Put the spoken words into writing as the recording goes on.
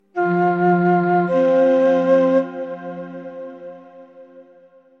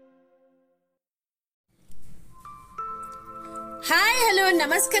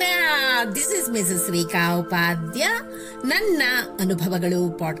ನಮಸ್ಕಾರ. This is Mrs ರೇಖಾ ಉಪಾಧ್ಯ. ನನ್ನ ಅನುಭವಗಳು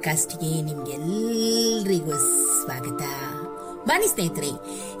ಪಾಡ್ಕಾಸ್ಟ್ಗೆ ನಿಮ್ಗೆಲ್ಲರಿಗೂ ಸ್ವಾಗತ. ಬನ್ನಿ ಸ್ನೇಹಿತರೆ,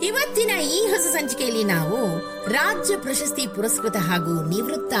 ಇವತ್ತಿನ ಈ ಹೊಸ ಸಂಚಿಕೆಯಲ್ಲಿ ನಾವು ರಾಜ್ಯ ಪ್ರಶಸ್ತಿ ಪುರಸ್ಕೃತ ಹಾಗೂ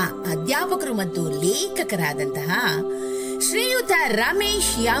ನಿವೃತ್ತ ಅಧ್ಯಾಪಕರು ಮತ್ತು ಲೇಖಕರಾದಂತಹ ಶ್ರೀಯುತ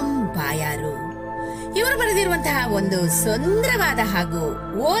ರಮೇಶ್ ಎಂ ಬಾಯಾರು ಇವರು ಬರೆದಿರುವಂತಹ ಒಂದು ಸುಂದರವಾದ ಹಾಗೂ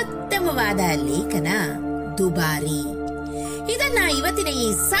ಉತ್ತಮವಾದ ಲೇಖನ ದುಬಾರಿ. ಇದನ್ನ ಇವತ್ತಿನ ಈ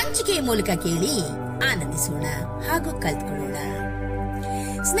ಸಂಚಿಕೆಯ ಮೂಲಕ ಕೇಳಿ ಆನಂದಿಸೋಣ ಹಾಗೂ ಕಲ್ತ್ಕೊಳ್ಳೋಣ.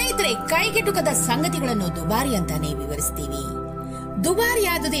 ಸ್ನೇಹಿತರೆ, ಕೈಗೆಟುಕದ ಸಂಗತಿಗಳನ್ನು ದುಬಾರಿ ಅಂತಾನೆ ವಿವರಿಸ್ತೀವಿ.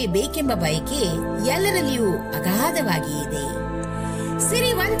 ದುಬಾರಿಯಾದುದೇ ಬೇಕೆಂಬ ಬಯಕೆ ಎಲ್ಲರಲ್ಲಿಯೂ ಅಗಾಧವಾಗಿ ಇದೆ.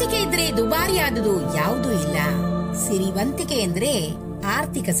 ಸಿರಿವಂತಿಕೆ ಇದ್ರೆ ದುಬಾರಿಯಾದುದು ಯಾವುದೂ ಇಲ್ಲ. ಸಿರಿವಂತಿಕೆ ಎಂದ್ರೆ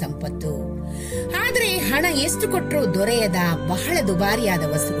ಆರ್ಥಿಕ ಸಂಪತ್ತು. ಆದ್ರೆ ಹಣ ಎಷ್ಟು ಕೊಟ್ಟರೂ ದೊರೆಯದ ಬಹಳ ದುಬಾರಿಯಾದ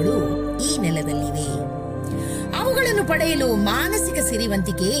ವಸ್ತುಗಳು ಈ ನೆಲದಲ್ಲಿವೆ. ಅವುಗಳನ್ನು ಪಡೆಯಲು ಮಾನಸಿಕ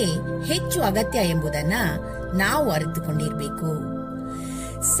ಸಿರಿವಂತಿಕೆಯೇ ಹೆಚ್ಚು ಅಗತ್ಯ ಎಂಬುದನ್ನ ನಾವು ಅರಿತುಕೊಂಡಿರಬೇಕು.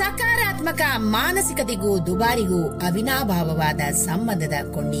 ಸಕಾರಾತ್ಮಕ ಮಾನಸಿಕತೆಗೂ ದುಬಾರಿಗೂ ಅವಿನಾಭಾವವಾದ ಸಂಬಂಧದ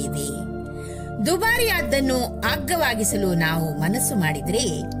ಕೊಂಡಿ ಇದೆ. ದುಬಾರಿಯಾದ್ದನ್ನು ಅಗ್ಗವಾಗಿಸಲು ನಾವು ಮನಸ್ಸು ಮಾಡಿದ್ರೆ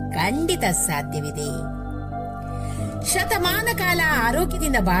ಖಂಡಿತ ಸಾಧ್ಯವಿದೆ. ಶತಮಾನ ಕಾಲ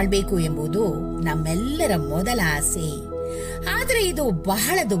ಆರೋಗ್ಯದಿಂದ ಬಾಳ್ಬೇಕು ಎಂಬುದು ನಮ್ಮೆಲ್ಲರ ಮೊದಲ ಆಸೆ. ಆದ್ರೆ ಇದು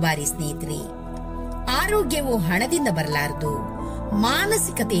ಬಹಳ ದುಬಾರಿ ಸ್ನೇಹಿತರೆ. ಆರೋಗ್ಯವು ಹಣದಿಂದ ಬರಲಾರದು,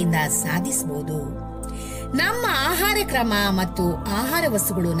 ಮಾನಸಿಕತೆಯಿಂದ ಸಾಧಿಸಬಹುದು. ನಮ್ಮ ಆಹಾರ ಕ್ರಮ ಮತ್ತು ಆಹಾರ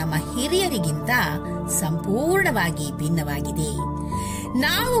ವಸ್ತುಗಳು ನಮ್ಮ ಹಿರಿಯರಿಗಿಂತ ಸಂಪೂರ್ಣವಾಗಿ ಭಿನ್ನವಾಗಿದೆ.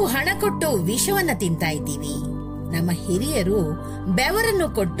 ನಾವು ಹಣ ಕೊಟ್ಟು ವಿಷವನ್ನ ತಿಂತಾ ಇದ್ದೀವಿ. ನಮ್ಮ ಹಿರಿಯರು ಬೆವರನ್ನು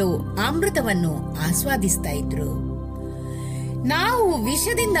ಕೊಟ್ಟು ಅಮೃತವನ್ನು ಆಸ್ವಾದಿಸ್ತಾ ಇದ್ರು. ನಾವು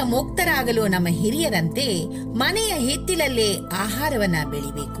ವಿಷದಿಂದ ಮುಕ್ತರಾಗಲು ನಮ್ಮ ಹಿರಿಯರಂತೆ ಮನೆಯ ಹಿತ್ತಿಲಲ್ಲೇ ಆಹಾರವನ್ನ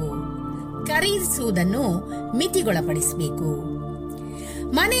ಬೆಳಿಬೇಕು. ಖರೀದಿಸುವುದನ್ನು ಮಿತಿಗೊಳಪಡಿಸಬೇಕು.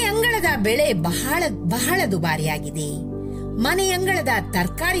 ಮನೆಯಂಗಳದ ಬೆಳೆ ಬಹಳ ದುಬಾರಿಯಾಗಿದೆ. ಮನೆಯಂಗಳದ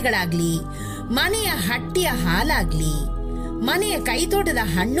ತರಕಾರಿಗಳಾಗ್ಲಿ, ಮನೆಯ ಹಟ್ಟಿಯ ಹಾಲಾಗ್ಲಿ, ಮನೆಯ ಕೈತೋಟದ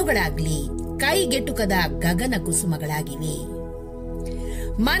ಹಣ್ಣುಗಳಾಗ್ಲಿ ಕೈಗೆಟುಕದ ಗಗನ ಕುಸುಮಗಳಾಗಿವೆ.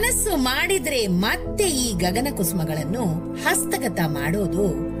 ಮನಸ್ಸು ಮಾಡಿದ್ರೆ ಮತ್ತೆ ಈ ಗಗನ ಕುಸುಮಗಳನ್ನು ಹಸ್ತಗತ ಮಾಡೋದು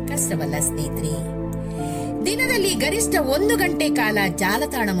ಕಷ್ಟವಲ್ಲ ಸ್ನೇಹಿತರೆ. ದಿನದಲ್ಲಿ ಗರಿಷ್ಠ 1 ಗಂಟೆ ಕಾಲ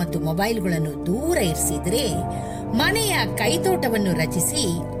ಜಾಲತಾಣ ಮತ್ತು ಮೊಬೈಲ್ಗಳನ್ನು ದೂರ ಇರಿಸಿದ್ರೆ ಮನೆಯ ಕೈತೋಟವನ್ನು ರಚಿಸಿ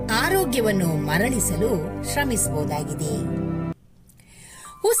ಆರೋಗ್ಯವನ್ನು ಮರಳಿಸಲು ಶ್ರಮಿಸಬಹುದಾಗಿದೆ.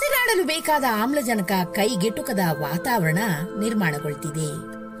 ಉಸಿರಾಡಲು ಬೇಕಾದ ಆಮ್ಲಜನಕ ಕೈಗೆಟುಕದ ವಾತಾವರಣ ನಿರ್ಮಾಣಗೊಳ್ತಿದೆ.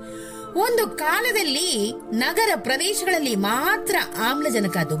 ಒಂದು ಕಾಲದಲ್ಲಿ ನಗರ ಪ್ರದೇಶಗಳಲ್ಲಿ ಮಾತ್ರ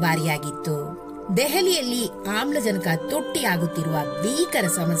ಆಮ್ಲಜನಕ ದುಬಾರಿಯಾಗಿತ್ತು. ದೆಹಲಿಯಲ್ಲಿ ಆಮ್ಲಜನಕ ತುಟ್ಟಿಯಾಗುತ್ತಿರುವ ಭೀಕರ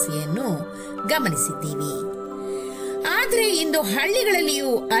ಸಮಸ್ಯೆಯನ್ನು ಗಮನಿಸಿದ್ದೀವಿ. ಆದ್ರೆ ಇಂದು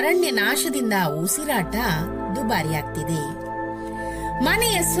ಹಳ್ಳಿಗಳಲ್ಲಿಯೂ ಅರಣ್ಯ ನಾಶದಿಂದ ಉಸಿರಾಟ ದುಬಾರಿಯಾಗ್ತಿದೆ.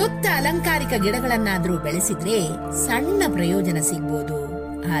 ಮನೆಯ ಸುತ್ತ ಅಲಂಕಾರಿಕ ಗಿಡಗಳನ್ನಾದ್ರೂ ಬೆಳೆಸಿದ್ರೆ ಸಣ್ಣ ಪ್ರಯೋಜನ ಸಿಗ್ಬೋದು.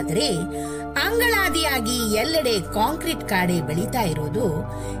 ಆದ್ರೆ ಅಂಗಳಾದಿಯಾಗಿ ಎಲ್ಲೆಡೆ ಕಾಂಕ್ರೀಟ್ ಕಾಡೆ ಬೆಳೀತಾ ಇರೋದು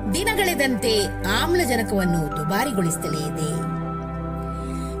ದಿನಗಳೆದಂತೆ ಆಮ್ಲಜನಕವನ್ನು ದುಬಾರಿಗೊಳಿಸುತ್ತಲೇ ಇದೆ.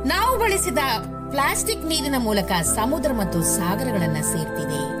 ನಾವು ಬಳಸಿದ ಪ್ಲಾಸ್ಟಿಕ್ ನೀರಿನ ಮೂಲಕ ಸಮುದ್ರ ಮತ್ತು ಸಾಗರಗಳನ್ನ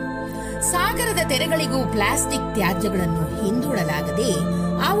ಸೇರ್ತಿದೆ. ಸಾಗರದ ತೆರೆಗಳಿಗೂ ಪ್ಲಾಸ್ಟಿಕ್ ತ್ಯಾಜ್ಯಗಳನ್ನು ಹಿಂದೂಡಲಾಗದೆ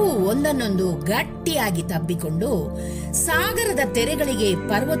ಅವು ಒಂದನ್ನೊಂದು ಗಟ್ಟಿಯಾಗಿ ತಬ್ಬಿಕೊಂಡು ಸಾಗರದ ತೆರೆಗಳಿಗೆ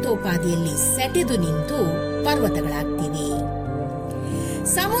ಪರ್ವತೋಪಾದಿಯಲ್ಲಿ ಸೆಟೆದು ನಿಂತು ಪರ್ವತಗಳಾಗ್ತಿವೆ.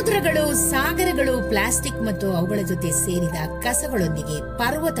 ಸಮುದ್ರಗಳು, ಸಾಗರಗಳು ಪ್ಲಾಸ್ಟಿಕ್ ಮತ್ತು ಅವುಗಳ ಜೊತೆ ಸೇರಿದ ಕಸಗಳೊಂದಿಗೆ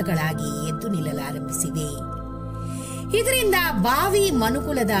ಪರ್ವತಗಳಾಗಿ ಎದ್ದು ನಿಲ್ಲಲಾರಂಭಿಸಿವೆ. ಇದರಿಂದ ಭಾವಿ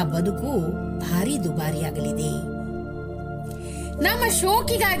ಮನುಕುಲದ ಬದುಕು ಭಾರಿ ದುಬಾರಿಯಾಗಲಿದೆ. ನಮ್ಮ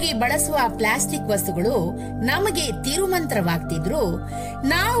ಶೋಕಿಗಾಗಿ ಬಳಸುವ ಪ್ಲಾಸ್ಟಿಕ್ ವಸ್ತುಗಳು ನಮಗೆ ತಿರುಮಂತ್ರವಾಗ್ತಿದ್ರು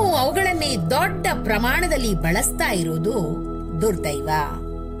ನಾವು ಅವುಗಳನ್ನೇ ದೊಡ್ಡ ಪ್ರಮಾಣದಲ್ಲಿ ಬಳಸ್ತಾ ಇರೋದು ದುರ್ದೈವ.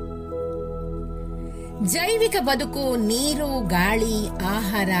 ಜೈವಿಕ ಬದುಕು ನೀರು, ಗಾಳಿ,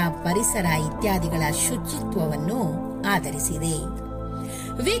 ಆಹಾರ, ಪರಿಸರ ಇತ್ಯಾದಿಗಳ ಶುಚಿತ್ವವನ್ನು ಆಧರಿಸಿದೆ.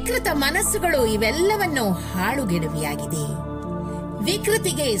 ವಿಕೃತ ಮನಸ್ಸುಗಳು ಇವೆಲ್ಲವನ್ನು ಹಾಳುಗೆಡವಿಯಾಗಿದೆ.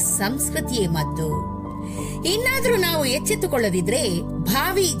 ವಿಕೃತಿಗೆ ಸಂಸ್ಕೃತಿಯೇ ಮದ್ದು. ಇನ್ನಾದ್ರೂ ನಾವು ಎಚ್ಚೆತ್ತುಕೊಳ್ಳದಿದ್ರೆ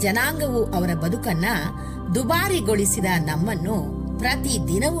ಭಾವಿ ಜನಾಂಗವು ಅವರ ಬದುಕನ್ನ ದುಬಾರಿಗೊಳಿಸಿದ ನಮ್ಮನ್ನು ಪ್ರತಿ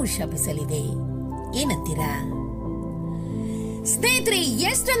ದಿನವೂ ಶಪಿಸಲಿದೆ. ಏನಂತೀರಾ ಸ್ನೇಹಿತರೆ?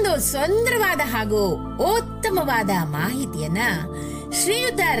 ಎಷ್ಟೊಂದು ಸುಂದರವಾದ ಹಾಗೂ ಉತ್ತಮವಾದ ಮಾಹಿತಿಯನ್ನ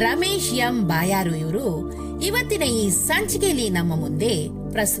ಶ್ರೀಯುತ ರಮೇಶ್ ಎಂ ಬಾಯಾರು ಇವರು ಇವತ್ತಿನ ಈ ಸಂಚಿಕೆಯಲ್ಲಿ ನಮ್ಮ ಮುಂದೆ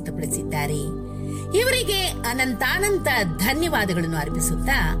ಪ್ರಸ್ತುತಪಡಿಸಿದ್ದಾರೆ. ಇವರಿಗೆ ಅನಂತಾನಂತ ಧನ್ಯವಾದಗಳನ್ನು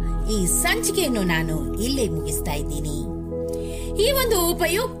ಅರ್ಪಿಸುತ್ತಾ ಈ ಸಂಚಿಕೆಯನ್ನು ನಾನು ಇಲ್ಲೇ ಮುಗಿಸ್ತಾ ಇದ್ದೀನಿ. ಈ ಒಂದು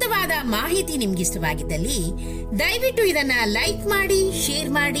ಉಪಯುಕ್ತವಾದ ಮಾಹಿತಿ ನಿಮ್ಗಿಷ್ಟವಾಗಿದ್ದಲ್ಲಿ ದಯವಿಟ್ಟು ಇದನ್ನ ಲೈಕ್ ಮಾಡಿ,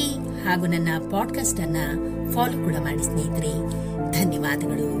 ಶೇರ್ ಮಾಡಿ ಹಾಗೂ ನನ್ನ ಪಾಡ್ಕಾಸ್ಟ್ ಅನ್ನ ಫಾಲೋ ಕೂಡ ಮಾಡಿ ಸ್ನೇಹಿತರೆ.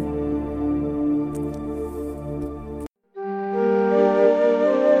 ಧನ್ಯವಾದಗಳು.